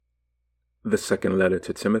The second letter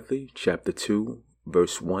to Timothy, chapter 2,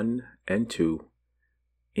 verse 1 and 2,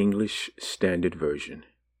 English Standard Version.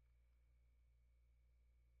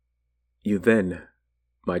 You then,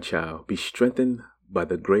 my child, be strengthened by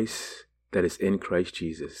the grace that is in Christ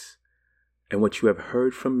Jesus, and what you have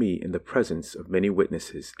heard from me in the presence of many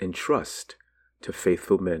witnesses, entrust to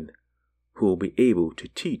faithful men who will be able to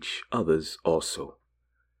teach others also.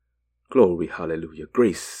 Glory, hallelujah,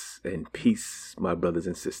 grace and peace, my brothers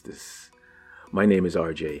and sisters. My name is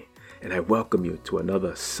RJ, and I welcome you to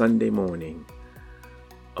another Sunday morning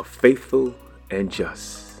of faithful and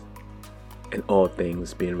just, and all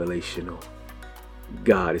things being relational.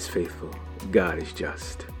 God is faithful. God is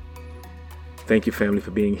just. Thank you, family,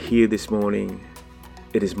 for being here this morning.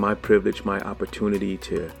 It is my privilege, my opportunity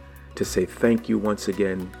to say thank you once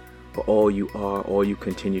again for all you are, all you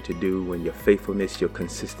continue to do, and your faithfulness, your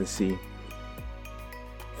consistency.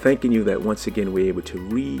 Thanking you that once again we're able to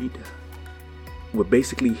read. We're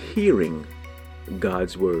basically hearing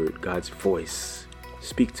God's word, God's voice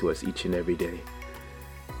speak to us each and every day.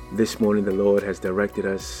 This morning, the Lord has directed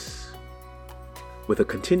us with a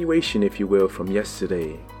continuation, if you will, from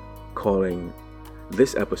yesterday, calling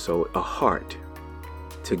this episode A Heart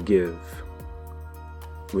to Give.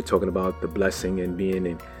 We're talking about the blessing and being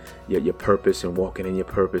in your purpose and walking in your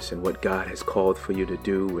purpose and what God has called for you to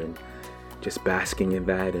do and just basking in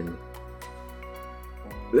that. And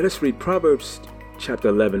let us read Proverbs Chapter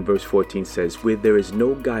 11, verse 14 says, "Where there is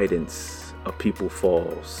no guidance, a people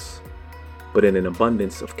falls, but in an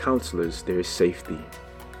abundance of counselors there is safety."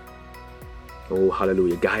 Oh,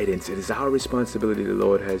 hallelujah. Guidance. It is our responsibility. The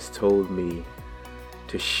Lord has told me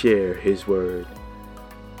to share His word.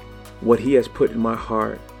 What He has put in my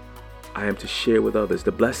heart, I am to share with others.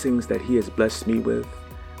 The blessings that He has blessed me with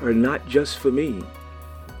are not just for me.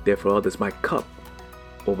 They're for others. My cup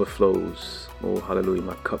overflows. Oh, hallelujah.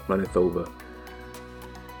 My cup runneth over.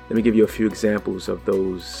 Let me give you a few examples of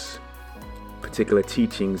those particular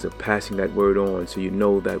teachings of passing that word on, so you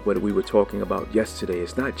know that what we were talking about yesterday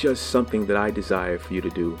is not just something that I desire for you to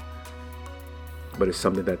do, but it's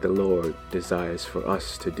something that the Lord desires for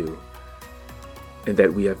us to do, and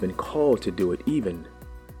that we have been called to do it even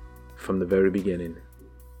from the very beginning.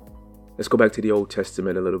 Let's go back to the Old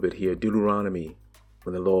Testament a little bit here. Deuteronomy,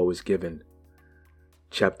 when the law was given,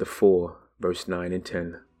 chapter 4, verse 9 and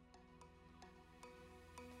 10.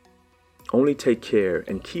 "Only take care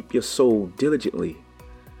and keep your soul diligently,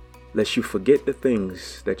 lest you forget the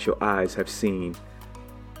things that your eyes have seen,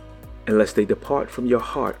 and lest they depart from your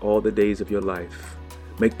heart all the days of your life.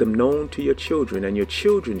 Make them known to your children and your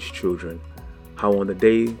children's children, how on the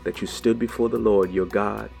day that you stood before the Lord your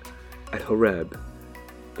God at Horeb,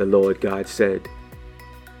 the Lord God said,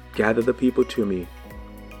 'Gather the people to me,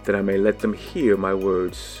 that I may let them hear my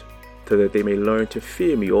words, so that they may learn to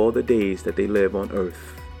fear me all the days that they live on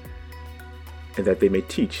earth, and that they may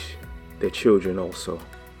teach their children also.'"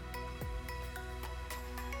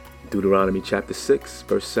 Deuteronomy chapter 6,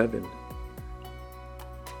 verse 7.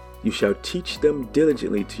 "You shall teach them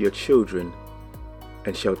diligently to your children,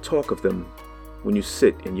 and shall talk of them when you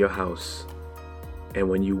sit in your house, and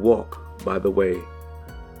when you walk by the way,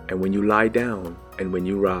 and when you lie down, and when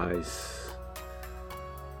you rise."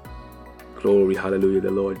 Glory, hallelujah.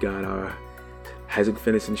 The Lord God hasn't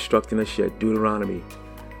finished instructing us yet. Deuteronomy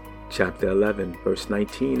chapter 11, verse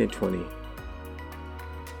 19 and 20.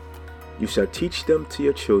 "You shall teach them to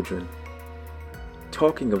your children,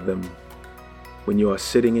 talking of them when you are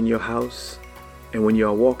sitting in your house, and when you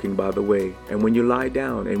are walking by the way, and when you lie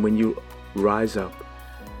down, and when you rise up.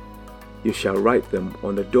 You shall write them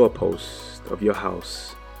on the doorposts of your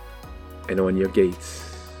house and on your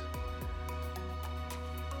gates."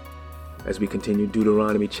 As we continue,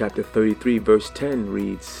 Deuteronomy chapter 33, verse 10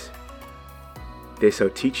 reads, "They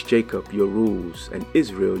shall teach Jacob your rules and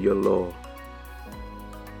Israel your law.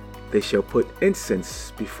 They shall put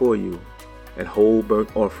incense before you and whole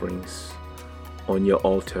burnt offerings on your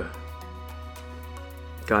altar."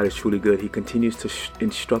 God is truly good. He continues to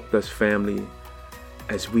instruct us, family,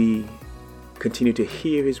 as we continue to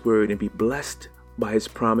hear His word and be blessed by His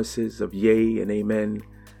promises of yea and amen.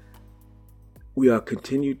 We are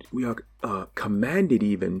commanded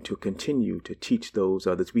even to continue to teach those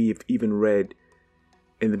others. We have even read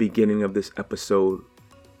in the beginning of this episode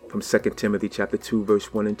from 2 Timothy chapter 2,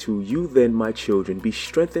 verse 1 and 2, "You then, my children, be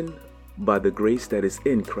strengthened by the grace that is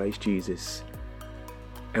in Christ Jesus,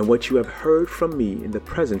 and what you have heard from me in the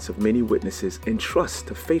presence of many witnesses, entrust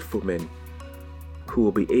to faithful men who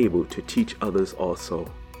will be able to teach others also."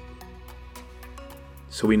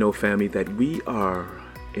 So we know, family, that we are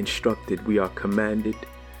instructed, we are commanded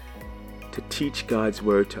to teach God's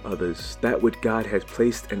word to others, that what God has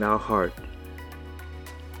placed in our heart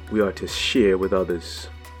we are to share with others.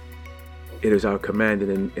 It is our command,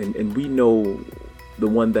 and we know the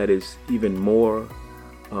one that is even more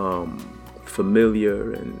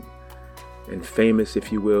familiar and famous,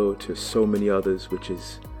 if you will, to so many others, which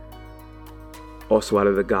is also out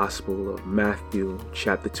of the Gospel of Matthew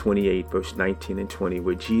chapter 28, verse 19 and 20,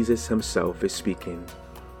 where Jesus himself is speaking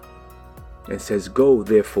and says, "Go,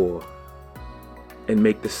 therefore, and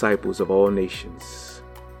make disciples of all nations,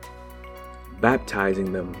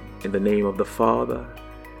 baptizing them in the name of the Father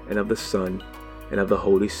and of the Son and of the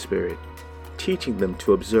Holy Spirit, teaching them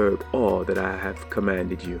to observe all that I have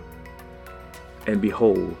commanded you. And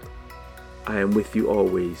behold, I am with you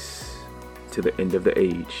always to the end of the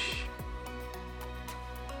age."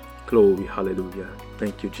 Glory, hallelujah.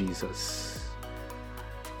 Thank you, Jesus.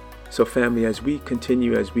 So family, as we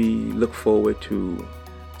continue, as we look forward to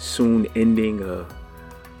soon ending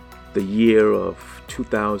the year of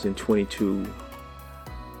 2022,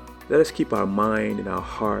 let us keep our mind and our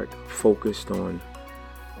heart focused on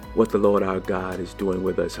what the Lord our God is doing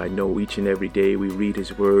with us. I know each and every day we read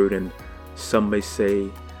his word, and some may say,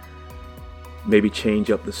 maybe change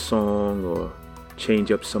up the song or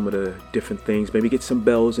change up some of the different things, maybe get some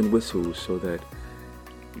bells and whistles so that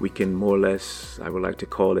we can more or less, I would like to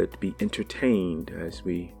call it, be entertained as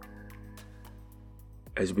we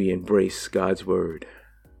embrace God's word.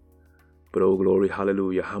 But oh glory,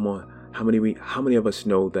 hallelujah, how many of us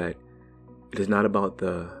know that it is not about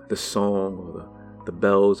the song or the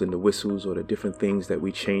bells and the whistles or the different things that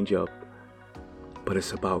we change up, but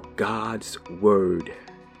it's about God's word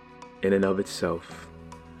in and of itself.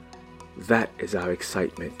 That is our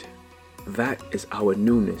excitement. That is our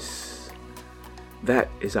newness. That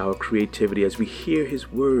is our creativity as we hear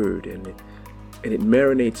his word and it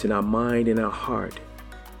marinates in our mind and our heart.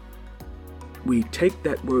 We take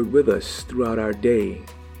that word with us throughout our day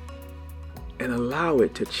and allow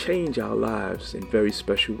it to change our lives in very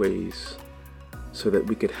special ways so that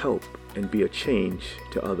we could help and be a change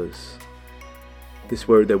to others. This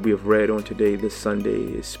word that we have read on today, this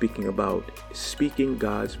Sunday, is speaking about speaking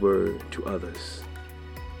God's word to others.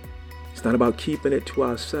 It's not about keeping it to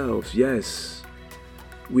ourselves. Yes,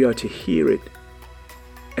 we are to hear it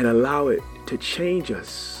and allow it to change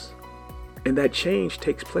us. And that change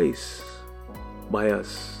takes place by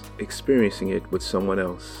us experiencing it with someone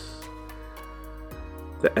else.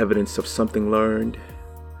 The evidence of something learned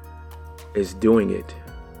is doing it.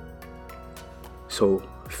 So,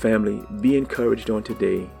 family, be encouraged on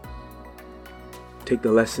today. Take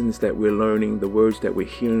the lessons that we're learning, the words that we're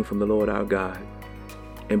hearing from the Lord our God,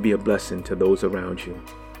 and be a blessing to those around you.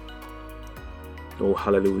 Oh,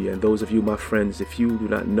 hallelujah. And those of you, my friends, if you do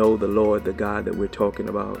not know the Lord, the God that we're talking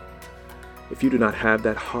about, if you do not have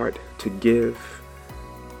that heart to give,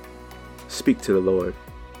 speak to the Lord.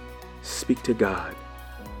 Speak to God.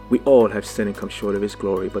 We all have sinned and come short of his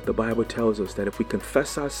glory, but the Bible tells us that if we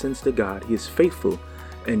confess our sins to God, he is faithful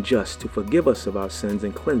and just to forgive us of our sins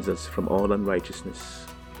and cleanse us from all unrighteousness.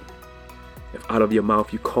 If out of your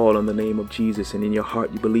mouth you call on the name of Jesus and in your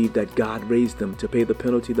heart you believe that God raised him to pay the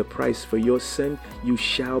penalty, the price for your sin, you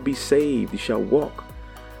shall be saved. You shall walk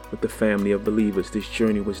with the family of believers. This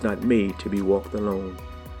journey was not made to be walked alone.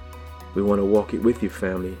 We want to walk it with you,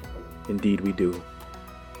 family. Indeed we do.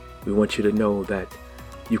 We want you to know that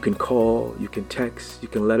you can call, you can text, you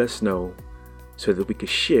can let us know so that we can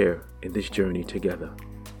share in this journey together.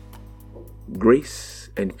 Grace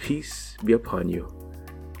and peace be upon you,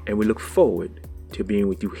 and we look forward to being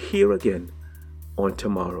with you here again on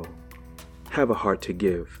tomorrow. Have a heart to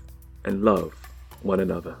give and love one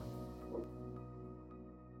another.